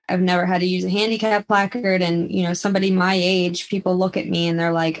I've never had to use a handicap placard. And, somebody my age, people look at me and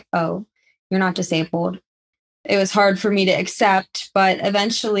they're like, oh, you're not disabled. It was hard for me to accept, but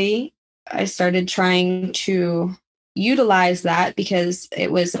eventually I started trying to utilize that because it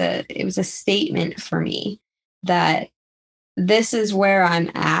was a statement for me that this is where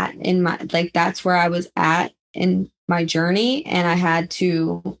I'm at in my, like, that's where I was at in my journey. And I had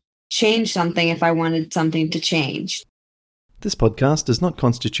to change something if I wanted something to change. This podcast does not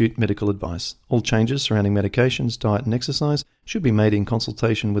constitute medical advice. All changes surrounding medications, diet and exercise should be made in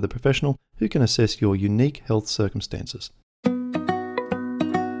consultation with a professional who can assess your unique health circumstances.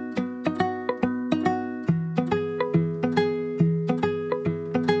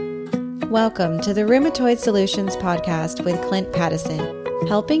 Welcome to the Rheumatoid Solutions podcast with Clint Paddison,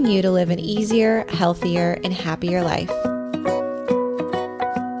 helping you to live an easier, healthier, and happier life.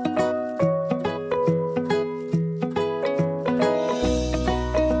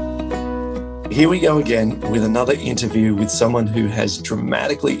 Here we go again with another interview with someone who has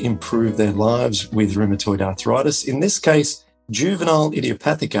dramatically improved their lives with rheumatoid arthritis. In this case, juvenile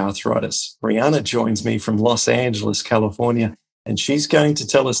idiopathic arthritis. Rianna joins me from Los Angeles, California, and she's going to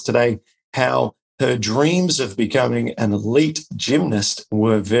tell us today how her dreams of becoming an elite gymnast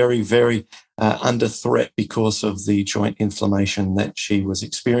were very, very under threat because of the joint inflammation that she was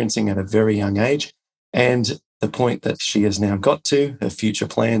experiencing at a very young age. And the point that she has now got to, her future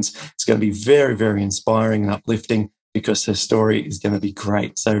plans, it's going to be very, very inspiring and uplifting because her story is going to be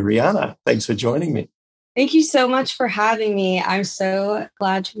great. So Rianna, thanks for joining me. Thank you so much for having me. I'm so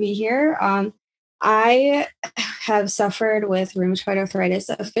glad to be here. I have suffered with rheumatoid arthritis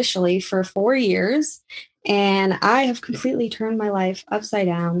officially for 4 years, and I have completely turned my life upside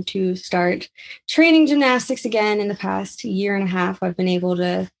down to start training gymnastics again. In the past year and a half, I've been able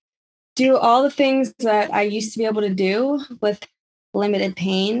to do all the things that I used to be able to do with limited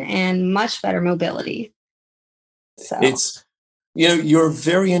pain and much better mobility. So you're a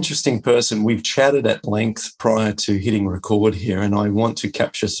very interesting person. We've chatted at length prior to hitting record here, and I want to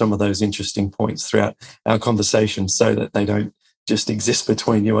capture some of those interesting points throughout our conversation so that they don't just exist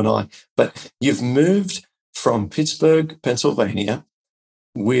between you and I. But you've moved from Pittsburgh, Pennsylvania,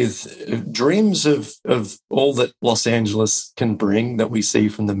 with dreams of all that Los Angeles can bring that we see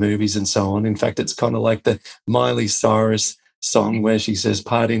from the movies and so on. In fact, it's kind of like the Miley Cyrus song where she says,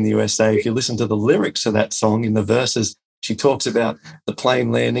 "Party in the USA." If you listen to the lyrics of that song in the verses, she talks about the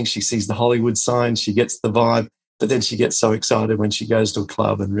plane landing. She sees the Hollywood sign. She gets the vibe, but then she gets so excited when she goes to a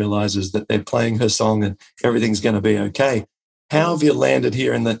club and realizes that they're playing her song and everything's going to be okay. How have you landed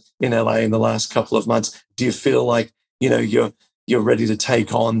here in LA in the last couple of months? Do you feel like, you're ready to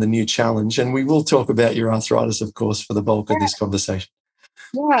take on the new challenge? And we will talk about your arthritis, of course, for the bulk of this conversation.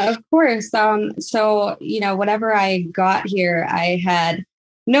 Yeah, of course. So, whenever I got here, I had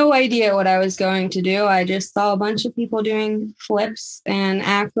no idea what I was going to do. I just saw a bunch of people doing flips and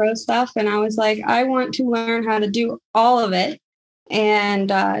acro stuff. And I was like, I want to learn how to do all of it. And,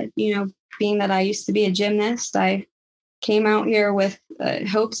 being that I used to be a gymnast, I came out here with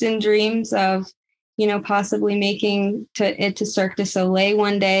hopes and dreams of possibly making it to Cirque du Soleil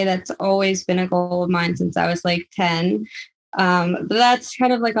one day. That's always been a goal of mine since I was like 10. But that's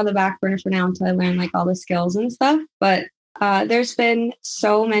kind of like on the back burner for now until I learn like all the skills and stuff. But there's been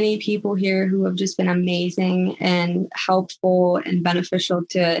so many people here who have just been amazing and helpful and beneficial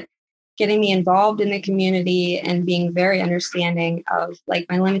to getting me involved in the community and being very understanding of like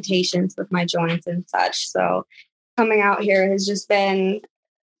my limitations with my joints and such. So coming out here has just been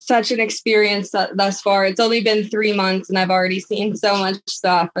such an experience thus far. It's only been 3 months and I've already seen so much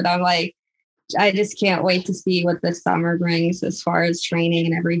stuff, but I'm like, I just can't wait to see what this summer brings as far as training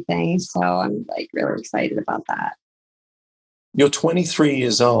and everything. So I'm like really excited about that. You're 23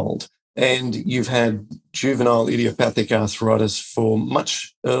 years old and you've had juvenile idiopathic arthritis for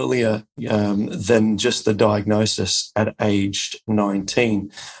much earlier than just the diagnosis at age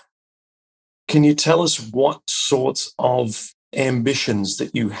 19. Can you tell us what sorts of ambitions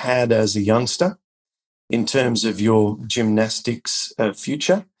that you had as a youngster in terms of your gymnastics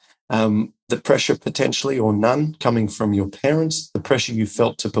future? The pressure potentially or none coming from your parents, the pressure you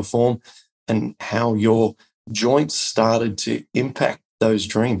felt to perform, and how your joints started to impact those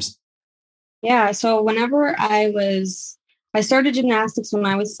dreams? Yeah. So whenever I started gymnastics when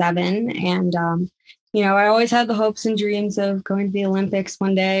I was 7, and, I always had the hopes and dreams of going to the Olympics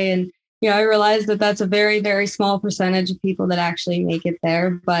one day. And, I realized that that's a very, very small percentage of people that actually make it there.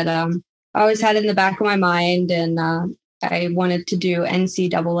 But I always had it in the back of my mind, and I wanted to do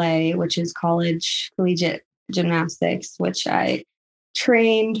NCAA, which is college collegiate gymnastics, which I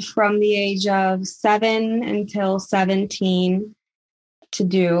trained from the age of 7 until 17. to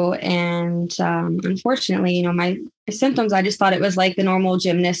do. And unfortunately, my symptoms, I just thought it was like the normal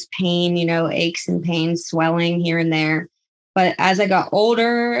gymnast pain, aches and pains, swelling here and there. But as I got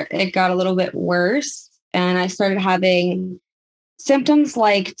older, it got a little bit worse. And I started having symptoms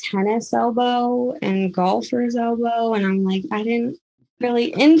like tennis elbow and golfer's elbow. And I'm like, I didn't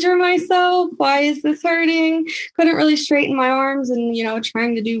really injure myself. Why is this hurting? Couldn't really straighten my arms and,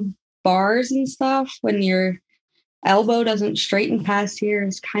 trying to do bars and stuff when your elbow doesn't straighten past here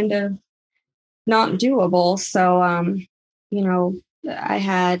is kind of not doable. So, I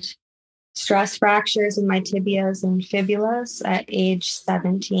had stress fractures in my tibias and fibulas at age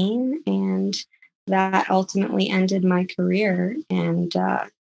 17, and that ultimately ended my career. And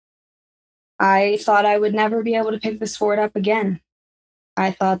I thought I would never be able to pick the sport up again.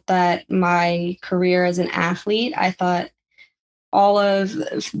 I thought that my career as an athlete, I thought all of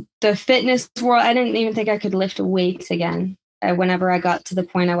the fitness world, I didn't even think I could lift weights again. Whenever I got to the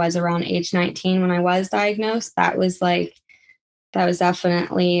point I was around age 19 when I was diagnosed, that was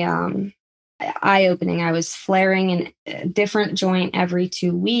definitely eye-opening. I was flaring in a different joint every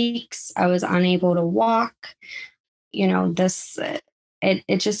 2 weeks. I was unable to walk.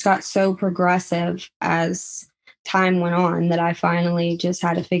 It just got so progressive as time went on that I finally just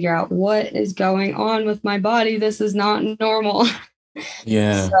had to figure out what is going on with my body. This is not normal.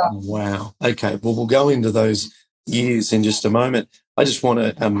 Yeah. So. Wow. Okay. Well, we'll go into those years in just a moment. I just want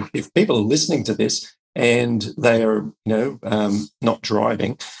to, if people are listening to this and they are, not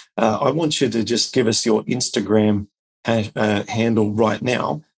driving, I want you to just give us your Instagram handle right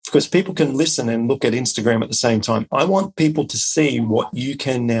now, because people can listen and look at Instagram at the same time. I want people to see what you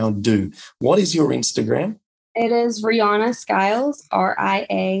can now do. What is your Instagram? It is Rianna Skiles,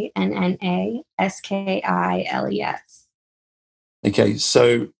 Rianna Skiles. Okay,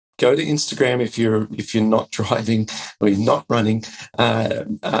 so go to Instagram if you're not driving or you're not running.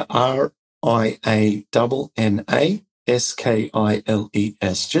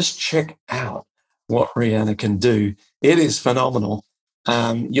 RIANNASKILES. Just check out what Rianna can do. It is phenomenal.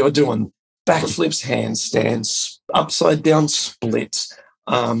 You're doing backflips, handstands, upside down splits,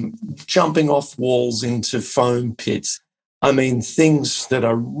 jumping off walls into foam pits. I mean, things that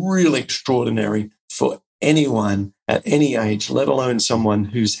are really extraordinary for anyone at any age, let alone someone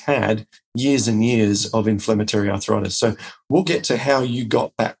who's had years and years of inflammatory arthritis. So we'll get to how you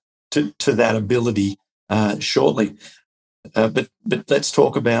got back to that ability shortly. But let's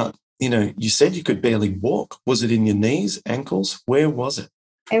talk about, you said you could barely walk. Was it in your knees, ankles? Where was it?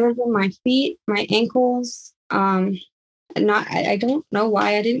 It was in my feet, my ankles. I don't know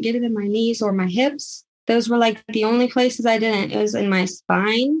why I didn't get it in my knees or my hips. Those were like the only places I didn't. It was in my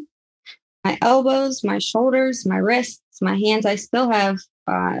spine, my elbows, my shoulders, my wrists, my hands. I still have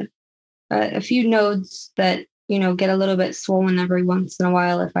a few nodes that, get a little bit swollen every once in a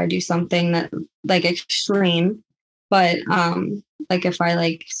while if I do something that like extreme. But like if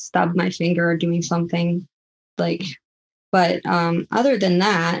I stub my finger or doing something but other than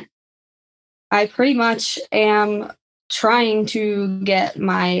that, I pretty much am trying to get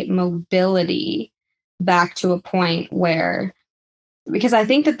my mobility back to a point where, because I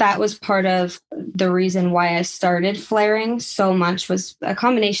think that was part of the reason why I started flaring so much, was a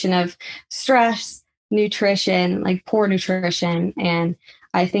combination of stress, nutrition, like poor nutrition. And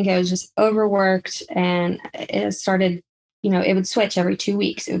I think I was just overworked, and it started, it would switch every 2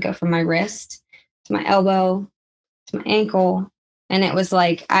 weeks. It would go from my wrist to my elbow to my ankle. And it was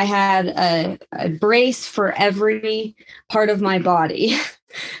like I had a brace for every part of my body.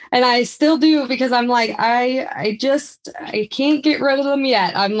 And I still do, because I'm like, I can't get rid of them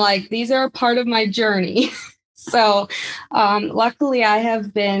yet. I'm like, these are a part of my journey. So luckily I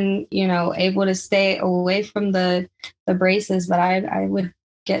have been, able to stay away from the braces, but I would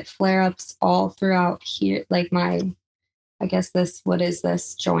get flare-ups all throughout here, like what is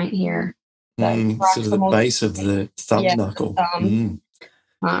this joint here? Sort of the base of the thumb knuckle.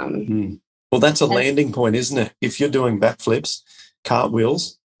 Well, that's a landing point, isn't it? If you're doing backflips,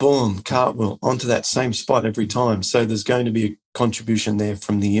 cartwheels, boom, cartwheel onto that same spot every time. So there's going to be a contribution there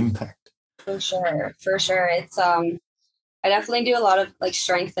from the impact. For sure. It's I definitely do a lot of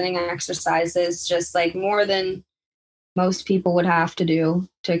strengthening exercises, just more than most people would have to do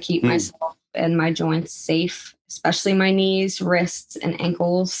to keep myself and my joints safe, especially my knees, wrists, and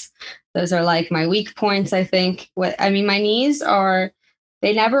ankles. Those are my weak points, I think. My knees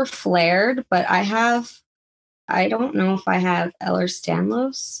they never flared, but I don't know if I have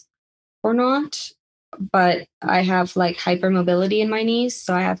Ehlers-Danlos or not, but I have hypermobility in my knees.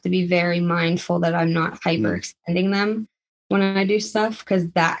 So I have to be very mindful that I'm not hyperextending them when I do stuff, because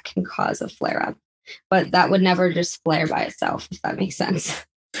that can cause a flare up. but that would never just flare by itself, if that makes sense.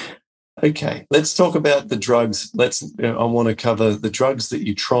 Okay, let's talk about the drugs. I want to cover the drugs that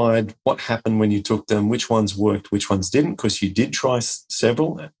you tried, what happened when you took them, which ones worked, which ones didn't, because you did try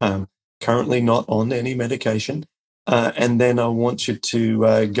several, currently not on any medication. And then I want you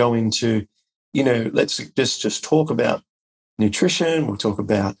to go into, let's just talk about nutrition. We'll talk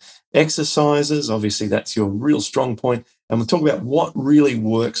about exercises. Obviously, that's your real strong point. And we'll talk about what really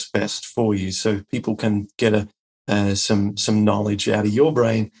works best for you so people can get some knowledge out of your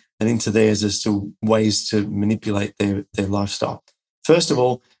brain and into theirs as to ways to manipulate their lifestyle. First of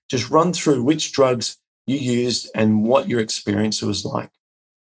all, just run through which drugs you used and what your experience was like.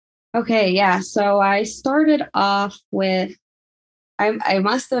 Okay, yeah. So I started off with, I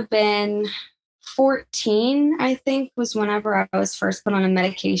must have been 14, I think, was whenever I was first put on a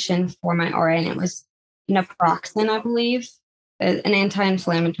medication for my RA, and it was naproxen, I believe, an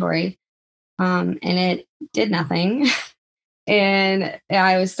anti-inflammatory, and it did nothing. And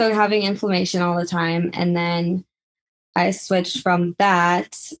I was still having inflammation all the time. And then I switched from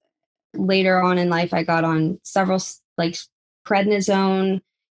that. Later on in life, I got on several, like prednisone.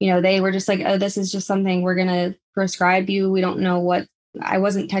 They were just like, oh, this is just something we're going to prescribe you. We don't know what, I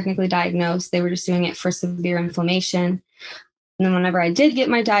wasn't technically diagnosed. They were just doing it for severe inflammation. And then whenever I did get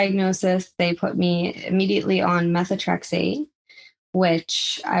my diagnosis, they put me immediately on methotrexate,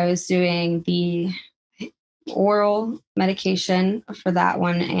 which I was doing the oral medication for that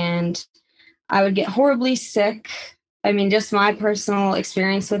one, and I would get horribly sick. I mean, just my personal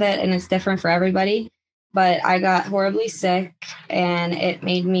experience with it, and it's different for everybody, but I got horribly sick, and it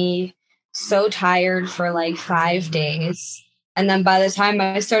made me so tired for like 5 days. And then by the time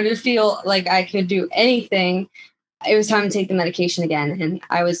I started to feel like I could do anything, it was time to take the medication again. And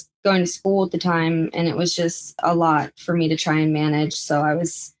I was going to school at the time, and it was just a lot for me to try and manage. So I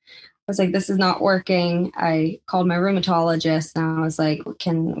was like, this is not working. I called my rheumatologist and I was like,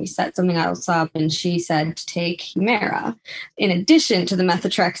 can we set something else up? And she said to take Humira in addition to the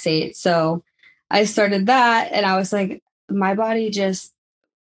methotrexate. So I started that, and I was like, my body just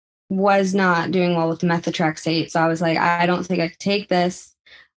was not doing well with the methotrexate. So I was like, I don't think I could take this.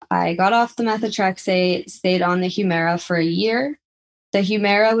 I got off the methotrexate, stayed on the Humira for a year. The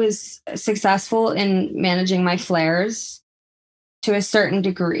Humira was successful in managing my flares to a certain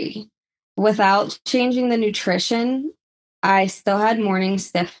degree. Without changing the nutrition, I still had morning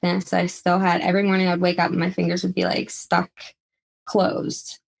stiffness. I still had, every morning I'd wake up and my fingers would be like stuck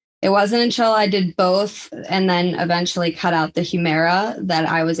closed. It wasn't until I did both and then eventually cut out the Humira that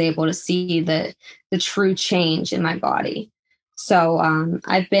I was able to see the true change in my body. So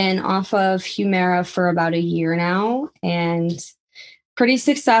I've been off of Humira for about a year now, and pretty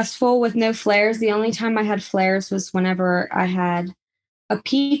successful with no flares. The only time I had flares was whenever I had a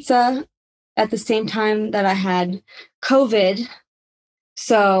pizza at the same time that I had COVID.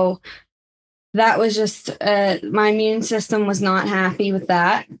 So that was just, my immune system was not happy with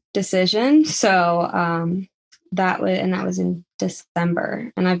that decision. So that was in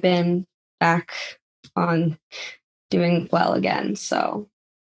December, and I've been back on doing well again. So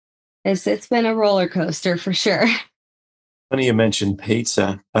it's been a roller coaster for sure. Funny you mentioned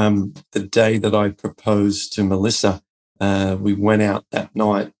pizza. The day that I proposed to Melissa, we went out that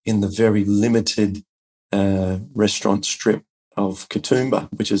night in the very limited restaurant strip of Katoomba,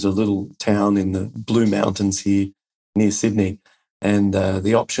 which is a little town in the Blue Mountains here near Sydney. And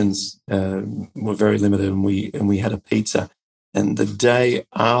the options were very limited, and we had a pizza. And the day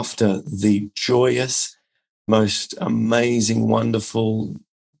after the joyous, most amazing, wonderful,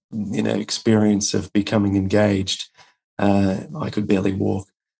 experience of becoming engaged, I could barely walk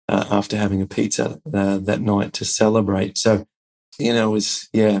after having a pizza that night to celebrate. So,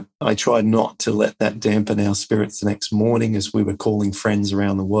 I tried not to let that dampen our spirits the next morning as we were calling friends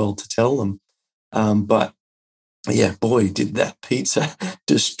around the world to tell them. But yeah, boy, did that pizza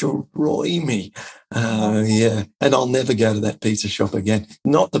destroy me. And I'll never go to that pizza shop again.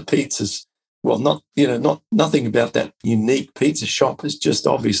 Not the pizzas. Well, nothing about that unique pizza shop. Is just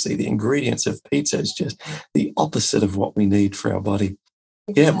obviously the ingredients of pizza is just the opposite of what we need for our body.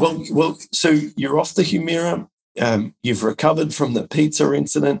 Yeah, well. So you're off the Humira. You've recovered from the pizza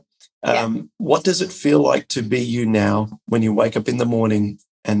incident. What does it feel like to be you now when you wake up in the morning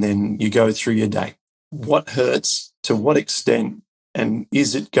and then you go through your day? What hurts? To what extent? And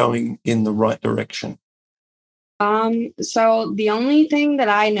is it going in the right direction? So the only thing that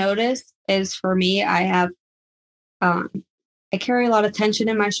I noticed is, for me, I have, I carry a lot of tension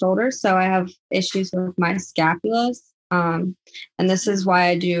in my shoulders. So I have issues with my scapulas. And this is why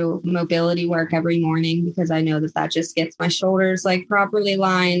I do mobility work every morning, because I know that just gets my shoulders like properly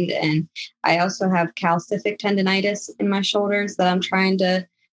lined. And I also have calcific tendonitis in my shoulders that I'm trying to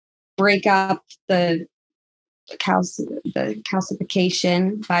break up the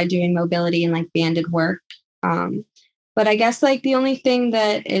calcification by doing mobility and like banded work. But I guess like the only thing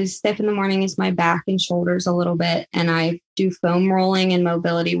that is stiff in the morning is my back and shoulders a little bit. And I do foam rolling and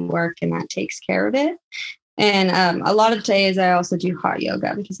mobility work, and that takes care of it. And a lot of days I also do hot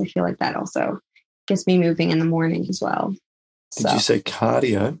yoga, because I feel like that also gets me moving in the morning as well. Did you say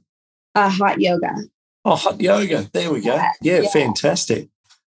cardio? Hot yoga. Oh, hot yoga. There we go. Yeah, fantastic.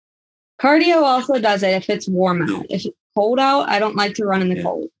 Cardio also does it if it's warm out. If it's cold out, I don't like to run in the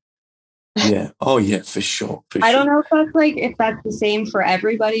cold. Yeah. Oh, yeah, for sure. I don't know if that's the same for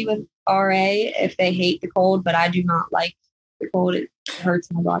everybody with RA, if they hate the cold, but I do not like the cold. It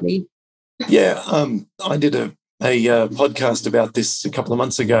hurts my body. Yeah. I did a podcast about this a couple of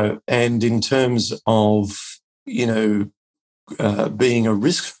months ago. And in terms of, being a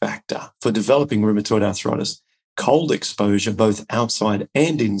risk factor for developing rheumatoid arthritis, cold exposure, both outside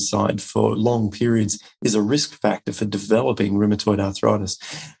and inside for long periods, is a risk factor for developing rheumatoid arthritis.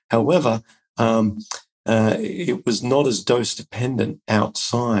 However, it was not as dose dependent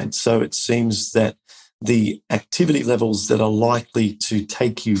outside. So it seems that the activity levels that are likely to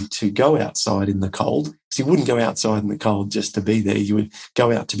take you to go outside in the cold, because you wouldn't go outside in the cold just to be there, you would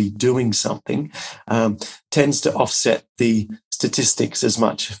go out to be doing something, tends to offset the statistics as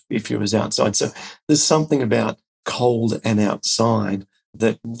much if you was outside. So there's something about cold and outside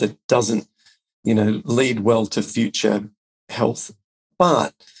that doesn't, lead well to future health.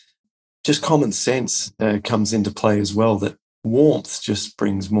 But just common sense comes into play as well, that warmth just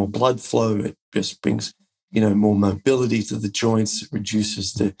brings more blood flow. It just brings, more mobility to the joints. It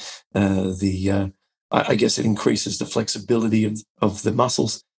reduces I guess it increases the flexibility of the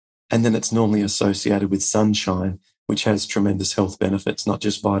muscles. And then it's normally associated with sunshine, which has tremendous health benefits, not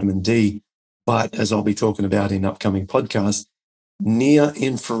just vitamin D, but as I'll be talking about in upcoming podcasts,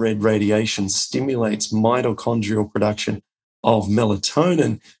 near-infrared radiation stimulates mitochondrial production of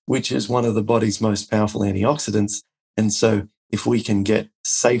melatonin, which is one of the body's most powerful antioxidants. And so if we can get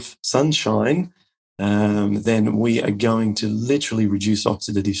safe sunshine, then we are going to literally reduce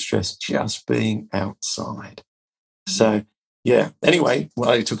oxidative stress just being outside. So, yeah. Anyway,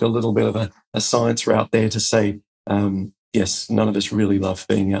 I took a little bit of a science route there to say, yes, none of us really love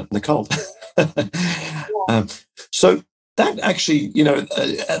being out in the cold. So that actually,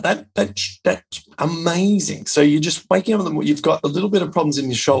 that's amazing. So you're just waking up in the morning, you've got a little bit of problems in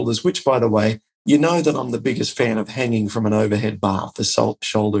your shoulders, which, by the way, you know that I'm the biggest fan of hanging from an overhead bar for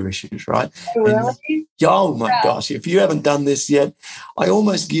shoulder issues, right? Really? Oh my gosh, if you haven't done this yet, I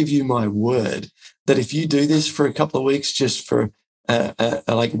almost give you my word that if you do this for a couple of weeks, just for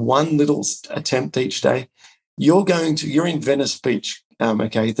like one little attempt each day, you're in Venice Beach.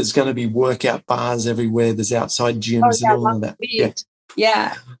 Okay, there's going to be workout bars everywhere. There's outside gyms and all of that.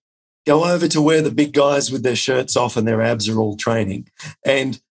 Yeah. Go over to where the big guys with their shirts off and their abs are all training,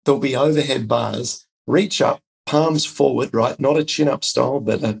 and there'll be overhead bars. Reach up, palms forward, right? Not a chin-up style,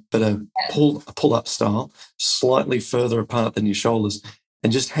 but a pull-up style, slightly further apart than your shoulders,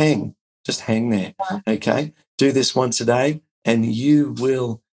 and just hang there. Okay, do this once a day, and you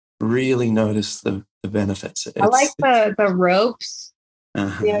will really notice the benefits. I like the ropes.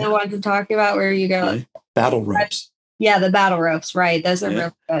 The other ones I'm talking about, where you go battle ropes. Yeah, the battle ropes, right? Those are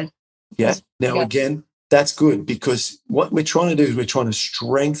real good. Yeah. Now, again, that's good, because what we're trying to do is we're trying to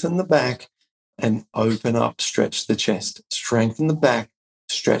strengthen the back and open up, stretch the chest. Strengthen the back,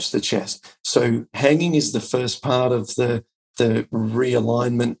 stretch the chest. So hanging is the first part of the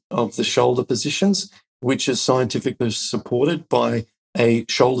realignment of the shoulder positions, which is scientifically supported by a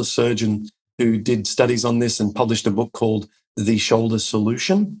shoulder surgeon who did studies on this and published a book called The Shoulder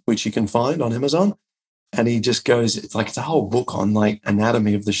Solution, which you can find on Amazon. And he just goes, it's a whole book on like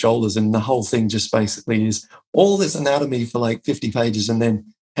anatomy of the shoulders. And the whole thing just basically is all this anatomy for like 50 pages, and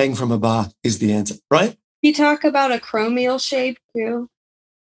then hang from a bar is the answer, right? You talk about a acromial shape too.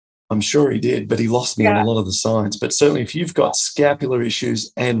 I'm sure he did, but he lost me on a lot of the science. But certainly if you've got scapular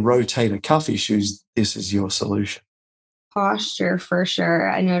issues and rotator cuff issues, this is your solution. Posture, for sure.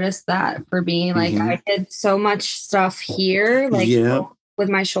 I noticed that for me. Like I did so much stuff here, with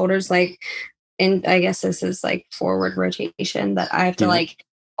my shoulders, and I guess this is like forward rotation, that I have to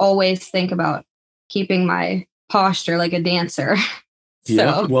always think about keeping my posture like a dancer.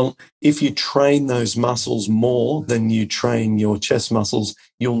 Yeah. Well, if you train those muscles more than you train your chest muscles,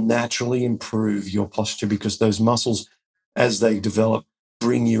 you'll naturally improve your posture, because those muscles, as they develop,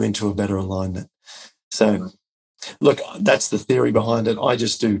 bring you into a better alignment. So Look, that's the theory behind it. I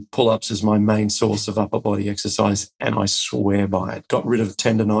just do pull-ups as my main source of upper body exercise, and I swear by it. Got rid of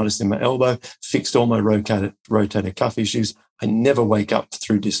tendonitis in my elbow, fixed all my rotator cuff issues. I never wake up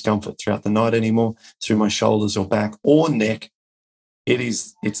through discomfort throughout the night anymore, through my shoulders or back or neck.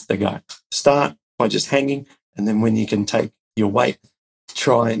 It's the go. Start by just hanging, and then when you can take your weight,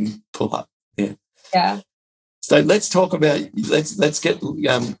 try and pull up. Yeah. Yeah. So let's talk about, let's get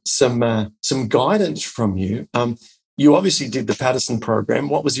some guidance from you. You obviously did the Paddison program.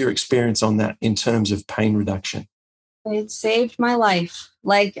 What was your experience on that in terms of pain reduction? It saved my life.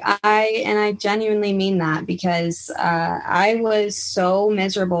 Like I genuinely mean that, because I was so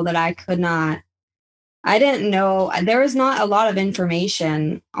miserable that I didn't know, there was not a lot of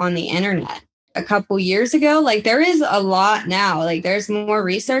information on the internet a couple years ago. Like, there is a lot now, like there's more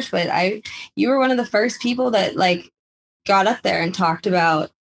research, but you were one of the first people that like got up there and talked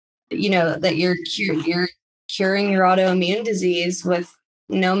about, that you're curing your autoimmune disease with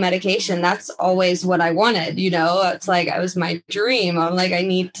no medication. That's always what I wanted. It's like, it was my dream. I'm like, I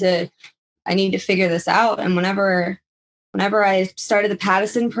need to figure this out. And whenever I started the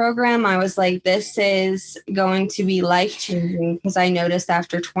Paddison program, I was like, this is going to be life-changing, because I noticed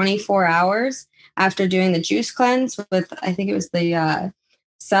after 24 hours, after doing the juice cleanse with, I think it was the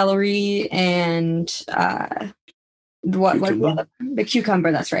celery and the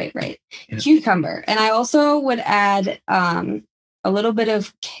cucumber. That's right. Yeah. Cucumber. And I also would add a little bit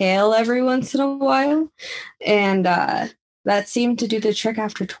of kale every once in a while. And that seemed to do the trick.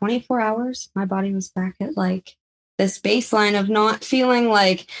 After 24 hours, my body was back at like this baseline of not feeling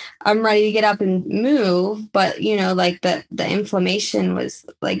like I'm ready to get up and move, but like the inflammation was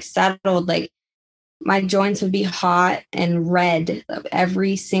like settled. Like, my joints would be hot and red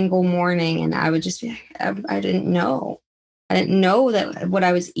every single morning, and I would just be, I didn't know that what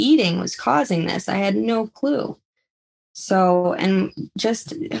I was eating was causing this. I had no clue. So, and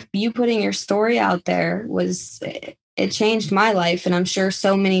just you putting your story out there it changed my life, and I'm sure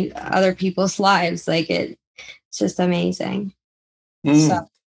so many other people's lives. Like, it's just amazing. So.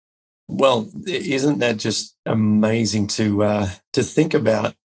 Well, isn't that just amazing to think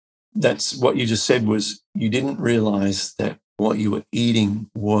about? That's what you just said, was you didn't realize that what you were eating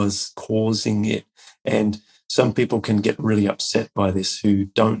was causing it. And some people can get really upset by this, who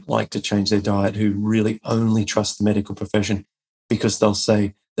don't like to change their diet, who really only trust the medical profession, because they'll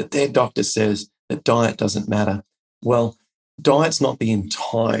say that their doctor says that diet doesn't matter. Well, diet's not the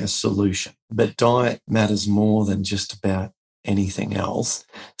entire solution, but diet matters more than just about anything else.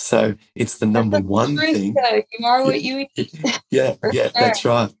 So it's the number one thing. You are what you eat. Yeah, that's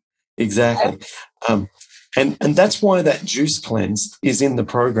right. Exactly. And that's why that juice cleanse is in the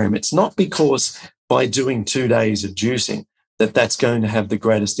program. It's not because by doing 2 days of juicing that's going to have the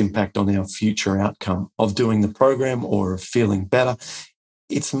greatest impact on our future outcome of doing the program or of feeling better.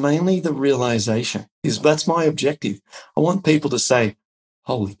 It's mainly the realization. That's my objective. I want people to say,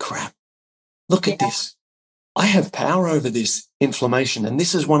 holy crap, look at this. I have power over this inflammation. And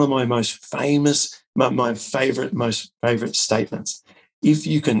this is one of my most famous, my most favorite statements. If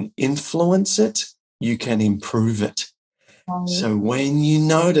you can influence it, you can improve it. So when you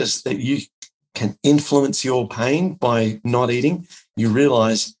notice that you can influence your pain by not eating, you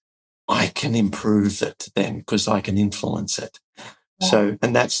realize, I can improve it then because I can influence it. Yeah. So,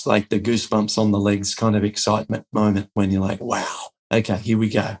 and that's like the goosebumps on the legs kind of excitement moment when you're like, wow, okay, here we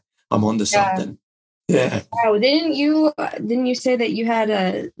go. I'm onto something. Yeah. Wow. Didn't you say that you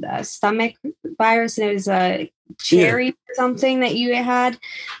had a stomach virus, and it was a cherry or something that you had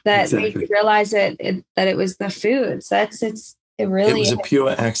that made you realize that it was the foods? It was a pure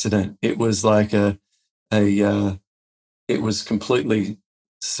accident. It was like it was completely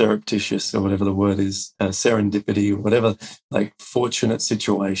surreptitious, or whatever the word is, serendipity, or whatever, like fortunate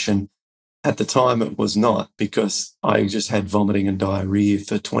situation. At the time, it was not, because I just had vomiting and diarrhea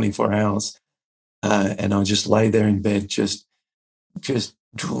for 24 hours. And I just lay there in bed, just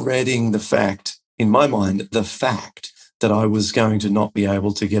dreading the fact, in my mind, the fact that I was going to not be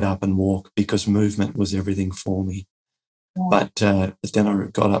able to get up and walk, because movement was everything for me. Yeah. But then I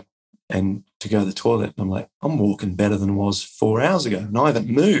got up and to go to the toilet, and I'm like, I'm walking better than I was 4 hours ago, and I haven't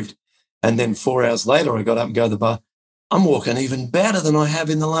moved. And then 4 hours later, I got up and go to the bar. I'm walking even better than I have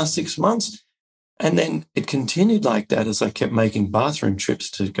in the last 6 months. And then it continued like that as I kept making bathroom trips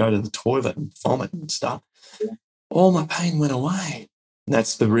to go to the toilet and vomit and stuff. Yeah. All my pain went away. And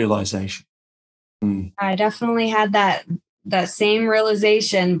that's the realization. I definitely had that same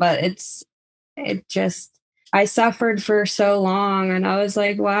realization, but it just I suffered for so long, and I was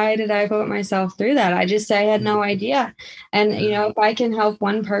like, why did I put myself through that? I had no idea. And, if I can help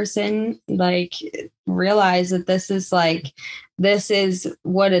one person like realize that this is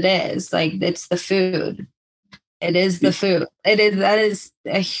what it is, like it's the food. It is the food. That is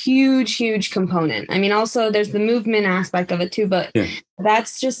a huge, huge component. I mean, also there's the movement aspect of it too, but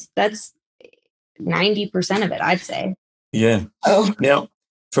that's 90% of it, I'd say. Yeah. Oh, Now,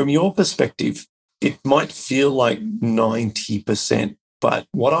 from your perspective, it might feel like 90%, but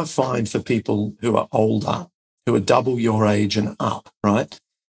what I find for people who are older, who are double your age and up, right,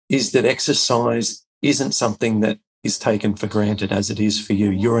 is that exercise isn't something that is taken for granted as it is for you.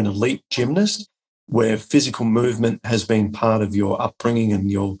 You're an elite gymnast where physical movement has been part of your upbringing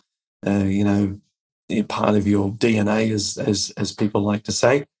and your, part of your DNA, as people like to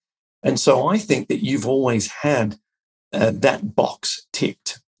say. And so I think that you've always had that box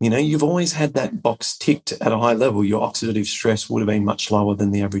ticked. You've always had that box ticked at a high level. Your oxidative stress would have been much lower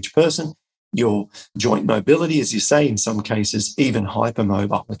than the average person. Your joint mobility, as you say, in some cases, even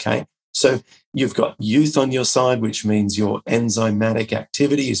hypermobile, okay? So you've got youth on your side, which means your enzymatic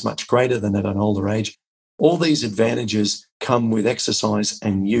activity is much greater than at an older age. All these advantages come with exercise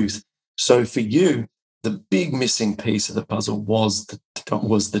and youth. So for you, the big missing piece of the puzzle was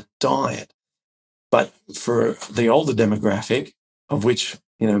the diet. But for the older demographic, of which,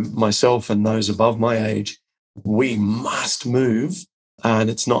 myself and those above my age, we must move. And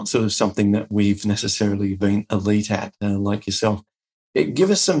it's not sort of something that we've necessarily been elite at, like yourself.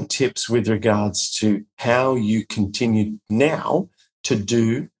 Give us some tips with regards to how you continue now to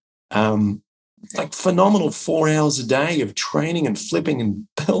do like phenomenal 4 hours a day of training and flipping and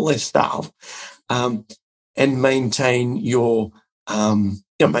all this stuff, and maintain your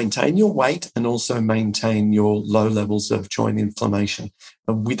maintain your weight and also maintain your low levels of joint inflammation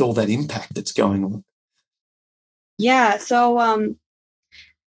with all that impact that's going on. Yeah. So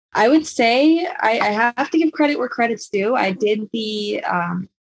I would say I have to give credit where credit's due. I did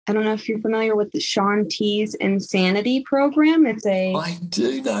I don't know if you're familiar with the Shaun T's Insanity program. I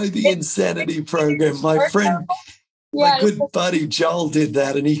do know the Insanity program. My friend, my good buddy Joel did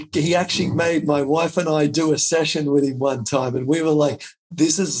that, and he actually made my wife and I do a session with him one time, and we were like,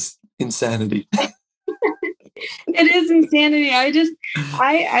 this is insanity. It is insanity. I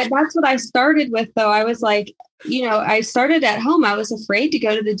that's what I started with, though. I was like, I started at home. I was afraid to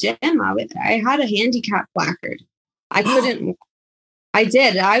go to the gym. I had a handicap placard. I couldn't. I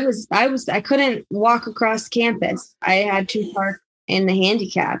did. I couldn't walk across campus. I had to park in the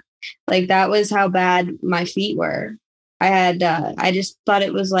handicap. Like, that was how bad my feet were. I just thought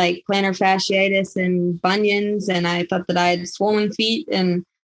it was like plantar fasciitis and bunions. And I thought that I had swollen feet, and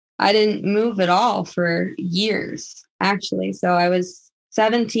I didn't move at all for years, actually. So I was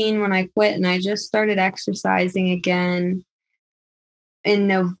 17 when I quit, and I just started exercising again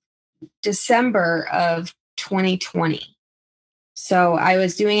in December of 2020. So I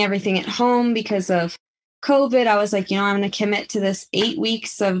was doing everything at home because of COVID. I was like, I'm going to commit to this 8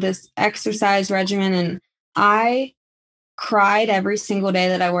 weeks of this exercise regimen. And I cried every single day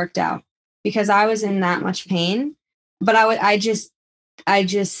that I worked out because I was in that much pain. But I just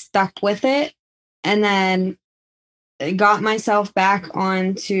stuck with it, and then got myself back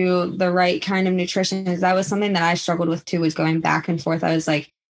onto the right kind of nutrition. Because that was something that I struggled with too, was going back and forth. I was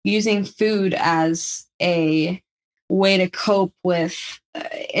like using food as a way to cope with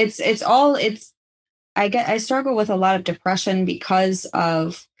I struggle with a lot of depression because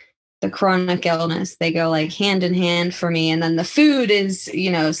of the chronic illness. They go like hand in hand for me. And then the food is,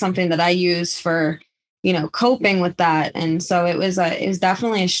 something that I use for, coping with that. And so it was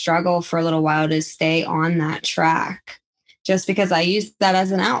definitely a struggle for a little while to stay on that track, just because I used that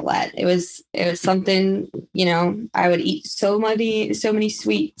as an outlet. It was something, I would eat so many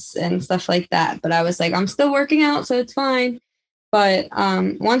sweets and stuff like that. But I was like, I'm still working out, so it's fine. But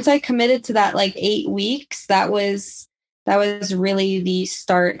once I committed to that, like 8 weeks, that was really the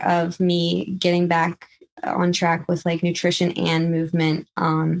start of me getting back on track with like nutrition and movement.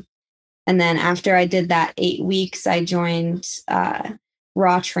 And then after I did that 8 weeks, I joined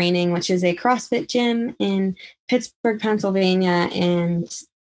Raw Training, which is a CrossFit gym in Pittsburgh, Pennsylvania. And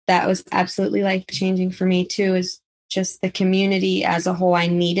that was absolutely life-changing for me too, is just the community as a whole. I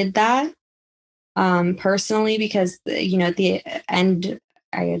needed that personally, because, at the end,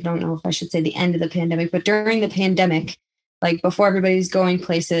 I don't know if I should say the end of the pandemic, but during the pandemic, like before everybody's going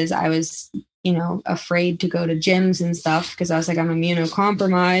places, I was, afraid to go to gyms and stuff because I was like, I'm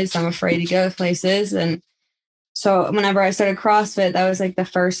immunocompromised. I'm afraid to go places. And so whenever I started CrossFit, that was like the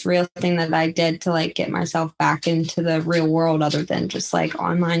first real thing that I did to like get myself back into the real world, other than just like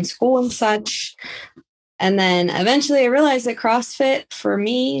online school and such. And then eventually I realized that CrossFit for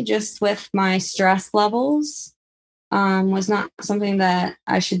me, just with my stress levels, was not something that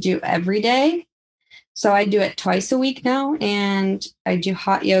I should do every day. So I do it twice a week now, and I do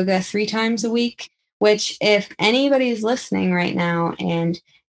hot yoga 3 times a week, which if anybody's listening right now and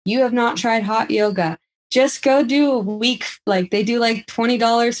you have not tried hot yoga, just go do a week. Like they do like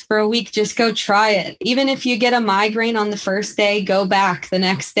 $20 for a week. Just go try it. Even if you get a migraine on the first day, go back the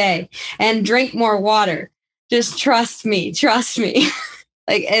next day and drink more water. Just trust me. Trust me.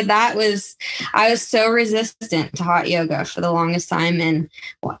 Like I was so resistant to hot yoga for the longest time. And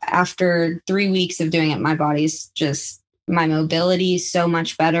after 3 weeks of doing it, my mobility is so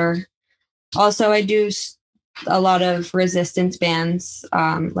much better. Also, I do a lot of resistance bands,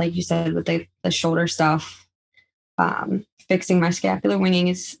 like you said, with the shoulder stuff. Fixing my scapular winging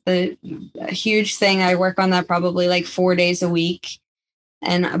is a huge thing. I work on that probably like 4 days a week.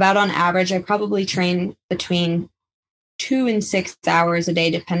 And about on average, I probably train between 2 and 6 hours a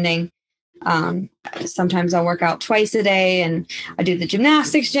day, depending. Sometimes I'll work out twice a day, and I do the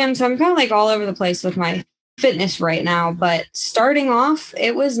gymnastics gym. So I'm kind of like all over the place with my fitness right now. But starting off,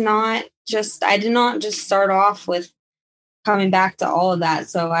 I did not just start off with coming back to all of that.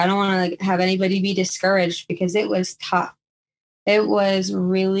 So I don't want to have anybody be discouraged, because it was tough. It was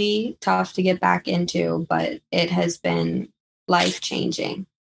really tough to get back into, but it has been life-changing.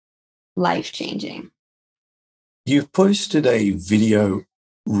 Life-changing. You've posted a video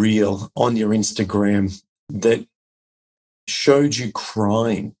reel on your Instagram that showed you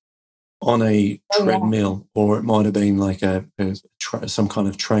crying on a treadmill, or it might have been like some kind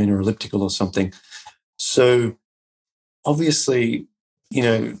of trainer elliptical or something. So obviously,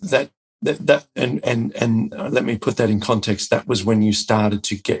 that and let me put that in context. That was when you started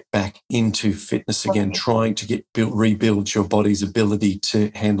to get back into fitness again, trying to rebuild your body's ability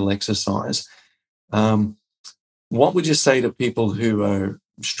to handle exercise. What would you say to people who are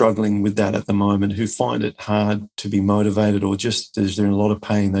struggling with that at the moment, who find it hard to be motivated, or just is there a lot of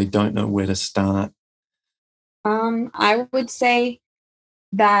pain, they don't know where to start? I would say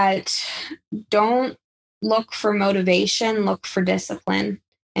that don't look for motivation, look for discipline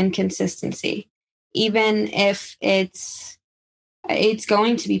and consistency. Even if it's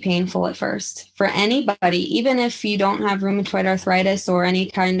going to be painful at first for anybody, even if you don't have rheumatoid arthritis or any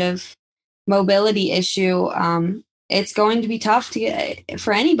kind of mobility issue. It's going to be tough to get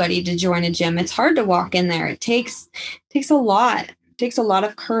for anybody to join a gym. It's hard to walk in there. It takes a lot. It takes a lot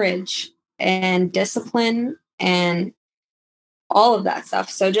of courage and discipline and all of that stuff.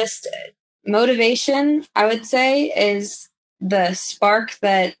 So just motivation, I would say, is the spark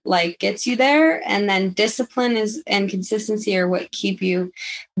that like gets you there, and then discipline and consistency are what keep you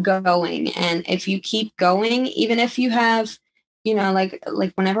going. And if you keep going, even if you have,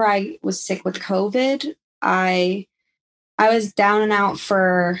 like whenever I was sick with COVID, I was down and out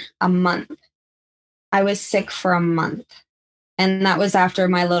for a month. I was sick for a month. And that was after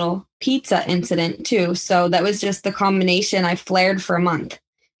my little pizza incident too. So that was just the combination. I flared for a month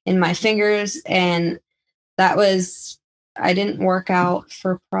in my fingers, and I didn't work out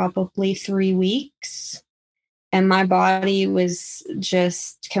for probably 3 weeks, and my body was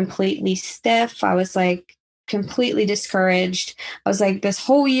just completely stiff. I was like completely discouraged. I was like, this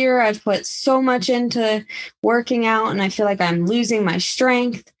whole year I've put so much into working out, and I feel like I'm losing my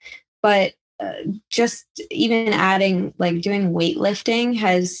strength. But just even adding, like doing weightlifting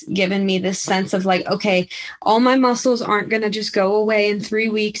has given me this sense of like, okay, all my muscles aren't going to just go away in 3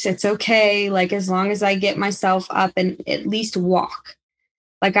 weeks. It's okay. Like, as long as I get myself up and at least walk.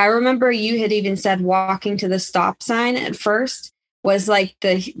 Like, I remember you had even said walking to the stop sign at first was like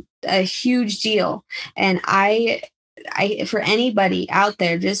a huge deal. And I, for anybody out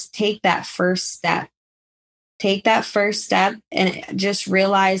there, just take that first step. Take that first step and just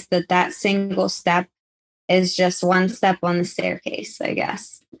realize that single step is just one step on the staircase, I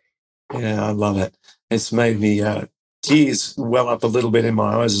guess. Yeah, I love it. It's made me tears well up a little bit in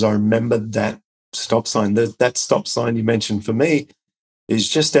my eyes as I remembered that stop sign. That stop sign you mentioned for me is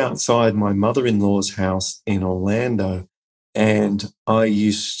just outside my mother-in-law's house in Orlando. And I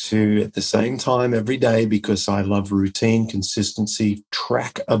used to, at the same time every day, because I love routine, consistency,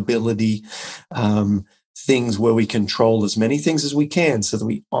 trackability, things where we control as many things as we can so that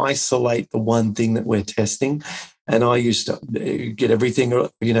we isolate the one thing that we're testing. And I used to get everything,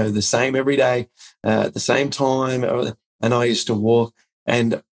 the same every day at the same time. And I used to walk.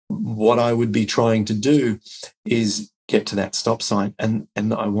 And what I would be trying to do is get to that stop sign. And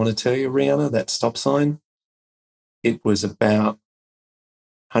I want to tell you, Rianna, that stop sign, it was about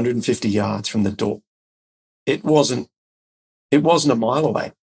 150 yards from the door. It wasn't a mile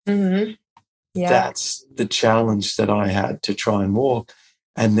away. Mm-hmm. that's the challenge that I had to try and walk.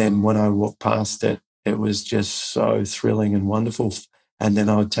 And then when I walked past it, it was just so thrilling and wonderful. And then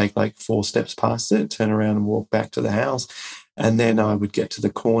I would take like 4 steps past it, turn around and walk back to the house. And then I would get to the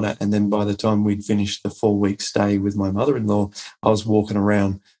corner. And then by the time we'd finished the 4-week stay with my mother-in-law, I was walking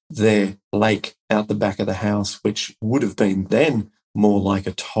around their lake out the back of the house, which would have been then more like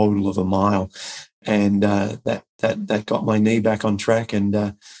a total of a mile. And that got my knee back on track, and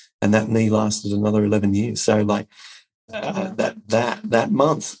that knee lasted another 11 years. So like that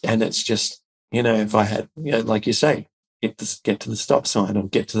month, and it's just, if I had, like you say, get to the stop sign or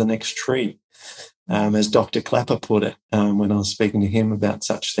get to the next tree. As Dr. Clapper put it, when I was speaking to him about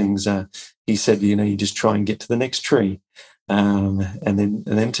such things, he said, you just try and get to the next tree, and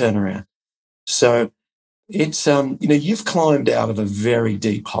then turn around. So it's, you've climbed out of a very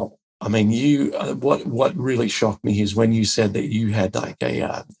deep hole. I mean, what really shocked me is when you said that you had like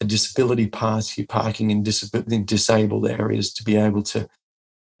a disability pass, you parking in disabled areas to be able to,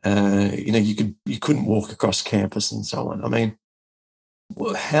 you couldn't walk across campus and so on. I mean,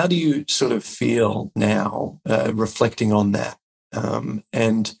 how do you sort of feel now, reflecting on that?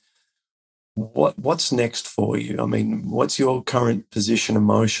 And what's next for you? I mean, what's your current position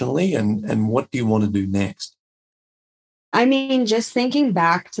emotionally, and what do you want to do next? I mean, just thinking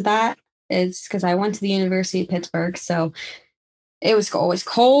back to that, it's because I went to the University of Pittsburgh, so it was always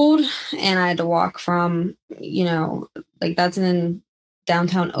cold, and I had to walk from, like that's in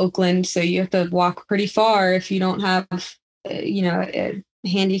downtown Oakland, so you have to walk pretty far if you don't have, a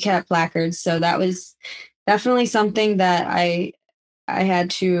handicap placard. So that was definitely something that I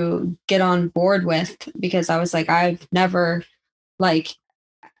had to get on board with, because I was like, I've never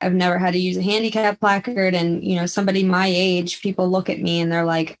had to use a handicap placard. And, somebody my age, people look at me and they're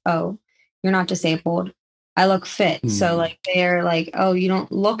like, oh, you're not disabled. I look fit. So like, they're like, oh, you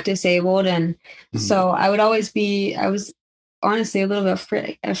don't look disabled. And so I was honestly a little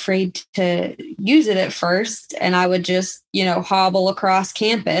bit afraid to use it at first. And I would just, hobble across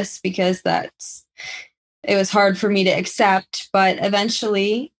campus because it was hard for me to accept. But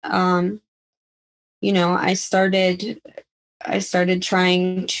eventually, I started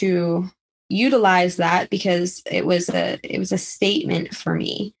trying to utilize that, because it was a statement for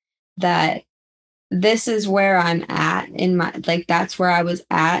me that this is where I'm at in my, like, that's where I was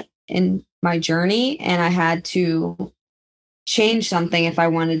at in my journey. And I had to change something if I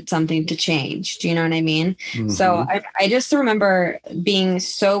wanted something to change. Do you know what I mean? Mm-hmm. So I just remember being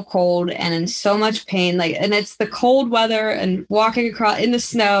so cold and in so much pain, and it's the cold weather and walking across in the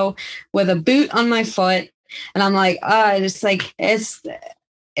snow with a boot on my foot. And I'm like, it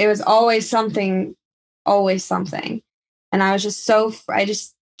was always something. And I just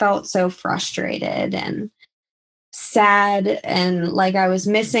felt so frustrated and sad, and like I was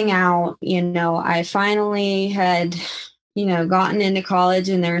missing out. I finally had, gotten into college,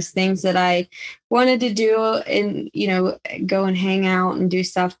 and there was things that I wanted to do and, go and hang out and do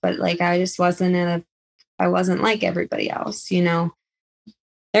stuff. But like, I just I wasn't like everybody else,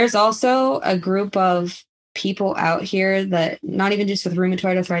 There's also a group of people out here that, not even just with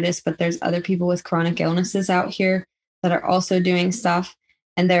rheumatoid arthritis, but there's other people with chronic illnesses out here that are also doing stuff,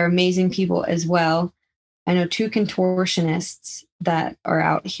 and they're amazing people as well. I know 2 contortionists that are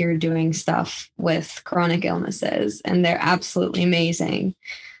out here doing stuff with chronic illnesses, and they're absolutely amazing.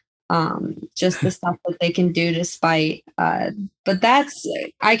 Just the stuff that they can do despite, but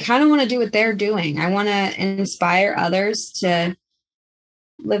I kind of want to do what they're doing. I want to inspire others to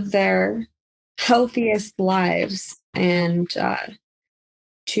live their healthiest lives and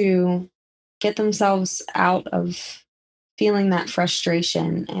to get themselves out of feeling that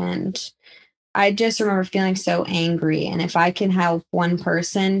frustration. And I just remember feeling so angry. And if I can help one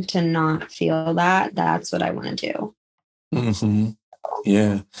person to not feel that, that's what I want to do. Mm-hmm.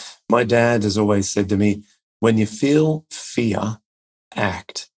 Yeah. My dad has always said to me, when you feel fear,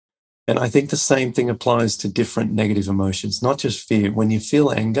 act. And I think the same thing applies to different negative emotions, not just fear. When you feel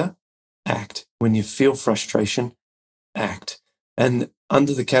anger, act. When you feel frustration, act. And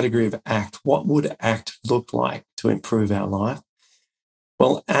under the category of act, what would act look like to improve our life?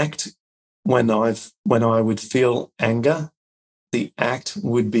 Well, act. When I would feel anger, the act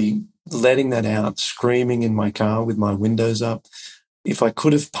would be letting that out, screaming in my car with my windows up. If I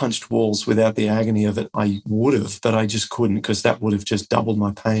could have punched walls without the agony of it, I would have, but I just couldn't, because that would have just doubled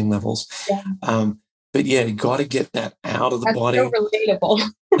my pain levels. Yeah. But yeah, you got to get that out of the body. So relatable.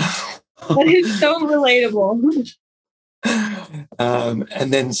 That is so relatable.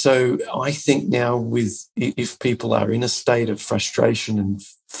 And then, so I think now, if people are in a state of frustration and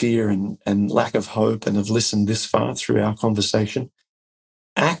fear and lack of hope, and have listened this far through our conversation,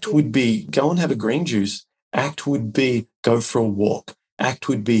 ACT would be go and have a green juice. ACT would be go for a walk. ACT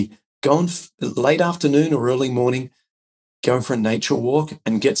would be go on late afternoon or early morning, go for a nature walk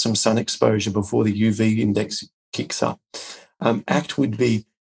and get some sun exposure before the UV index kicks up. ACT would be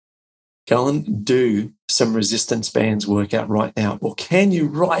go and do some resistance bands workout right now. Or can you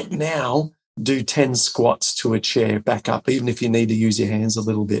right now do 10 squats to a chair back up, even if you need to use your hands a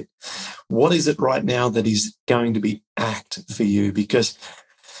little bit? What is it right now that is going to be ACT for you? Because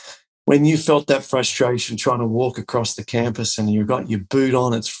when you felt that frustration trying to walk across the campus and you've got your boot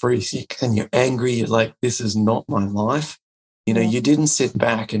on, it's freezing and you're angry, you're like, this is not my life. You know, you didn't sit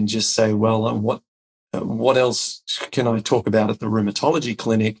back and just say, well, what else can I talk about at the rheumatology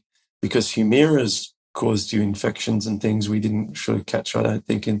clinic? Because Humira's caused you infections and things we didn't sure catch, I don't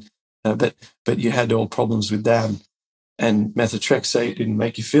think. But you had all problems with that. And methotrexate didn't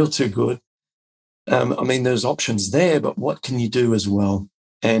make you feel too good. I mean, there's options there, but what can you do as well?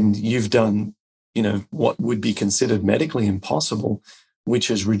 And you've done, you know, what would be considered medically impossible, which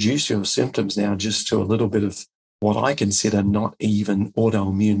is reduce your symptoms now just to a little bit of what I consider not even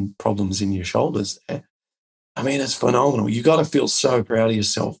autoimmune problems in your shoulders there. I mean, it's phenomenal. You got to feel so proud of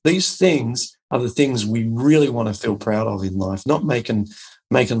yourself. These things are the things we really want to feel proud of in life, not making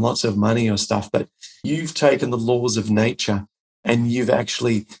lots of money or stuff, but you've taken the laws of nature and you've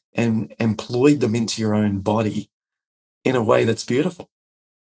actually employed them into your own body in a way that's beautiful.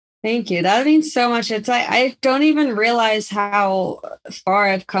 Thank you. That means so much. It's like I don't even realize how far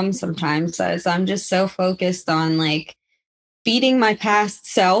I've come sometimes, as I'm just so focused on like beating my past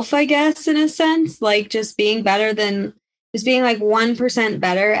self, I guess, in a sense, like just being better than just being like 1%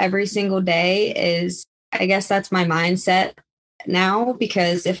 better every single day is, I guess that's my mindset now,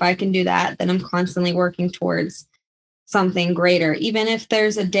 because if I can do that, then I'm constantly working towards something greater. Even if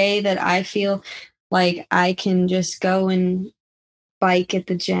there's a day that I feel like I can just go and bike at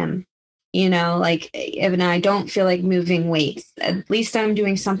the gym, you know, like even I don't feel like moving weights, at least I'm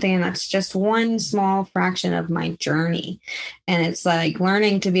doing something, and that's just one small fraction of my journey. And it's like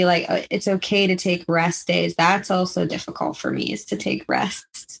learning to be like, it's okay to take rest days. That's also difficult for me, is to take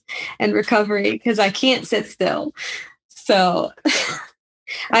rest and recovery, because I can't sit still. So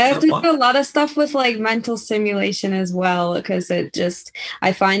I have to do a lot of stuff with like mental stimulation as well, because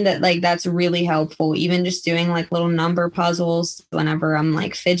I find that like that's really helpful. Even just doing like little number puzzles whenever I'm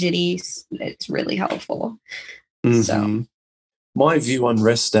like fidgety, it's really helpful. Mm-hmm. So my view on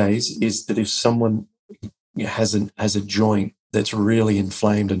rest days is that if someone has a joint that's really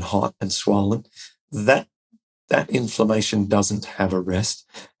inflamed and hot and swollen, that inflammation doesn't have a rest.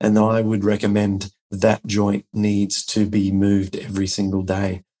 And I would recommend that joint needs to be moved every single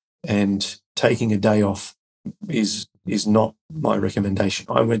day. And taking a day off is not my recommendation.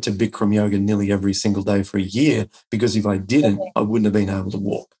 I went to Bikram yoga nearly every single day for a year, because if I didn't, I wouldn't have been able to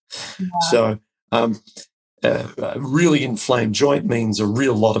walk. Yeah. So a really inflamed joint means a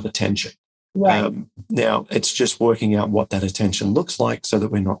real lot of attention. Right. Now, it's just working out what that attention looks like so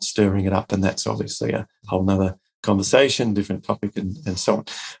that we're not stirring it up. And that's obviously a whole nother conversation, different topic and so on.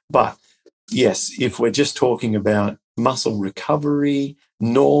 But yes, if we're just talking about muscle recovery,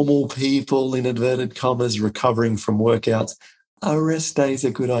 normal people, in inverted commas, recovering from workouts, a rest day is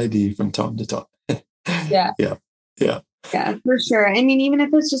a good idea from time to time. Yeah. Yeah, for sure. I mean, even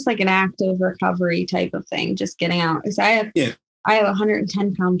if it's just like an active recovery type of thing, just getting out. Because I have a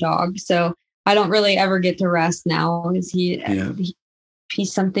 110-pound dog, so I don't really ever get to rest now, because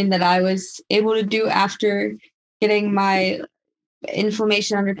he's something that I was able to do after getting my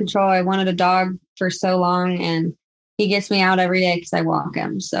inflammation under control. I wanted a dog for so long, and he gets me out every day because I walk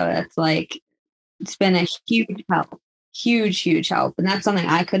him. So that's like, it's been a huge help. And that's something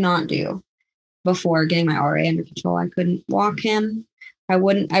I could not do before getting my RA under control. I couldn't walk him. I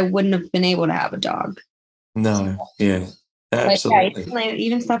wouldn't have been able to have a dog. No. Yeah, absolutely. Yeah,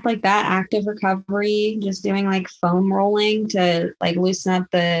 even stuff like that, active recovery, just doing like foam rolling to like loosen up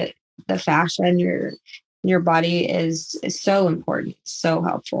the fascia in your body is so important, so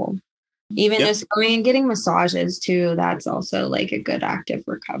helpful. Even just going and getting massages too, that's also like a good active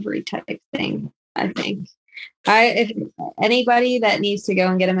recovery type thing, I think. If anybody that needs to go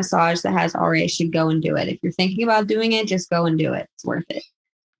and get a massage that has RA should go and do it. If you're thinking about doing it, just go and do it. It's worth it.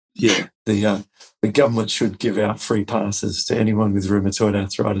 Yeah, the government should give out free passes to anyone with rheumatoid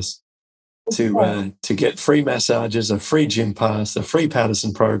arthritis to get free massages, a free gym pass, a free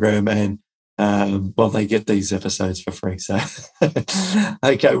Paddison program, and they get these episodes for free. So,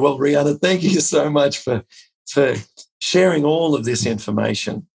 okay, well, Rianna, thank you so much for sharing all of this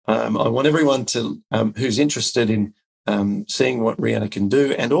information. I want everyone to who's interested in seeing what Rianna can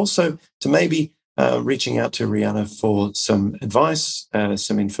do, and also to maybe reaching out to Rianna for some advice,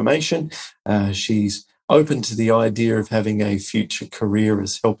 some information. She's open to the idea of having a future career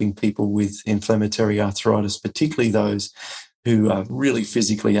as helping people with inflammatory arthritis, particularly those who are really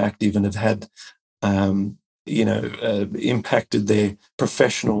physically active and have had, impacted their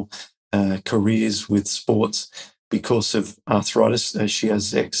professional careers with sports because of arthritis. She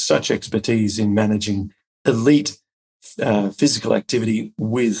has such expertise in managing elite physical activity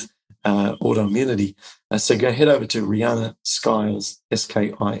with autoimmunity. So go head over to Rianna Skiles,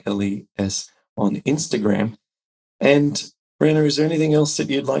 Skiles, on Instagram. And Rianna, is there anything else that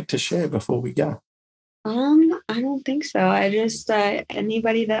you'd like to share before we go? I don't think so. I just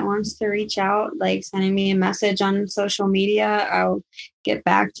anybody that wants to reach out, like sending me a message on social media, I'll get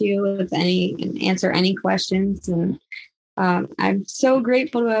back to you with and answer any questions. And I'm so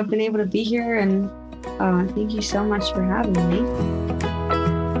grateful to have been able to be here, and thank you so much for having me.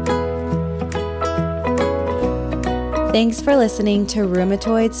 Thanks for listening to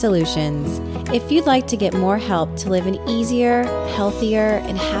Rheumatoid Solutions. If you'd like to get more help to live an easier, healthier,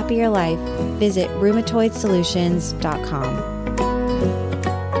 and happier life, visit rheumatoidsolutions.com.